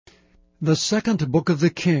The second book of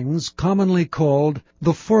the Kings, commonly called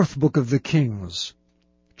the fourth book of the Kings.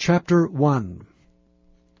 Chapter 1.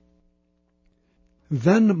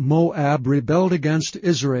 Then Moab rebelled against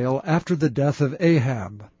Israel after the death of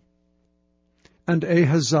Ahab. And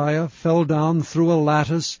Ahaziah fell down through a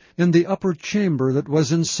lattice in the upper chamber that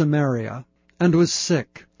was in Samaria, and was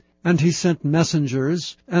sick. And he sent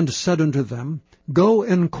messengers, and said unto them, Go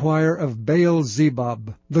inquire of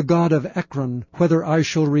Baal-zebub, the god of Ekron, whether I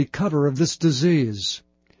shall recover of this disease.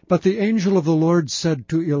 But the angel of the Lord said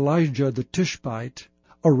to Elijah the Tishbite,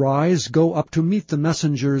 Arise, go up to meet the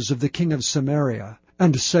messengers of the king of Samaria,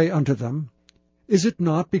 and say unto them, Is it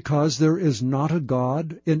not because there is not a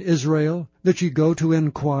God in Israel, that ye go to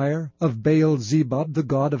inquire of Baal-zebub, the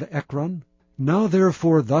god of Ekron? Now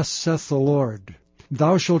therefore thus saith the Lord,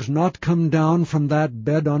 Thou shalt not come down from that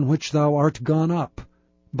bed on which thou art gone up,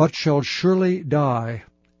 but shalt surely die.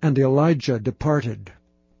 And Elijah departed.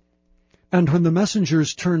 And when the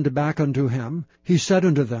messengers turned back unto him, he said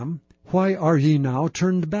unto them, Why are ye now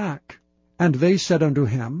turned back? And they said unto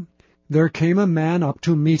him, There came a man up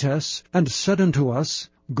to meet us, and said unto us,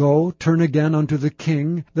 Go, turn again unto the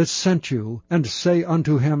king that sent you, and say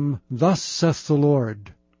unto him, Thus saith the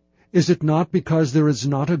Lord, Is it not because there is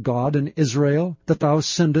not a God in Israel, that thou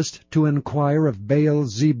sendest to inquire of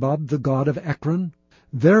Baal-zebub, the god of Ekron?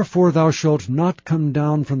 Therefore thou shalt not come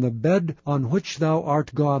down from the bed on which thou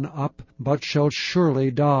art gone up, but shalt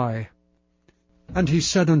surely die. And he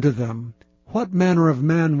said unto them, What manner of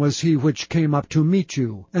man was he which came up to meet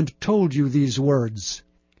you, and told you these words?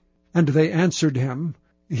 And they answered him,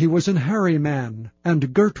 He was an hairy man,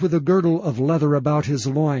 and girt with a girdle of leather about his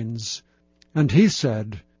loins. And he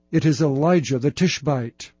said, It is Elijah the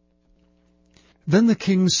Tishbite. Then the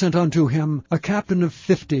king sent unto him a captain of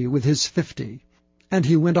 50 with his 50. And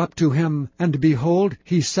he went up to him, and behold,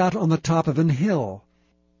 he sat on the top of an hill.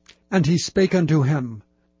 And he spake unto him,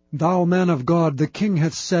 Thou man of God, the king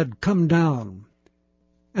hath said, Come down.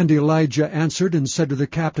 And Elijah answered and said to the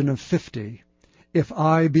captain of 50, If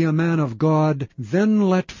I be a man of God, then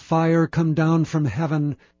let fire come down from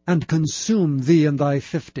heaven, and consume thee and thy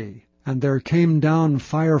 50. And there came down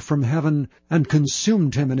fire from heaven, and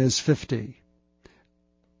consumed him and his 50.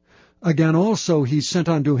 Again also he sent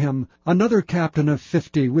unto him another captain of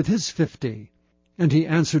 50 with his 50. And he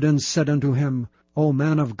answered and said unto him, O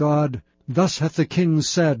man of God, thus hath the king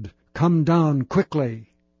said, Come down quickly.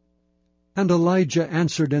 And Elijah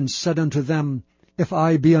answered and said unto them, If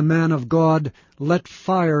I be a man of God, let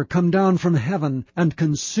fire come down from heaven, and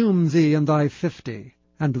consume thee and thy 50.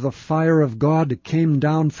 And the fire of God came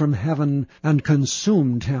down from heaven, and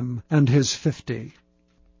consumed him and his 50.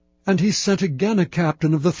 And he sent again a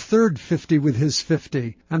captain of the third 50 with his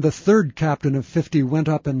 50. And the third captain of 50 went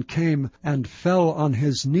up and came, and fell on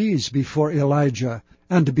his knees before Elijah,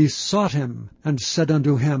 and besought him, and said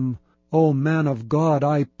unto him, O man of God,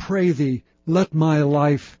 I pray thee, let my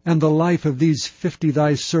life, and the life of these 50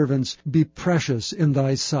 thy servants, be precious in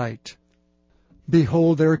thy sight.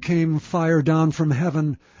 Behold, there came fire down from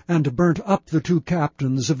heaven, and burnt up the 2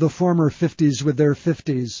 captains of the former 50s with their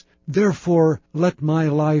 50s. Therefore let my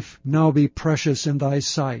life now be precious in thy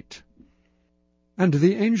sight. And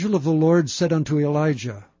the angel of the Lord said unto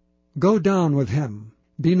Elijah, Go down with him,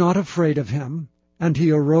 be not afraid of him. And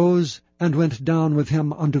he arose, and went down with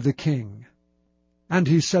him unto the king. And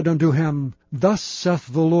he said unto him, Thus saith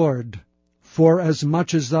the Lord,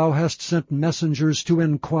 Forasmuch as thou hast sent messengers to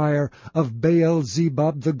inquire of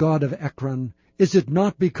Baal-zebub, the god of Ekron, is it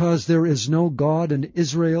not because there is no God in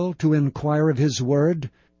Israel to inquire of his word?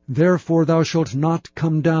 Therefore thou shalt not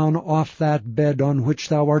come down off that bed on which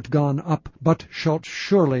thou art gone up, but shalt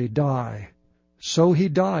surely die. So he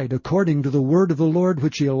died according to the word of the Lord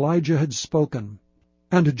which Elijah had spoken.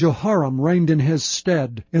 And Jehoram reigned in his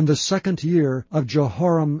stead in the 2nd year of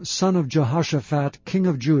Jehoram son of Jehoshaphat king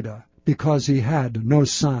of Judah, because he had no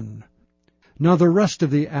son. Now the rest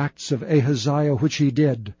of the acts of Ahaziah which he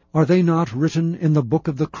did, are they not written in the book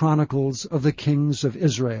of the Chronicles of the kings of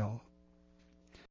Israel?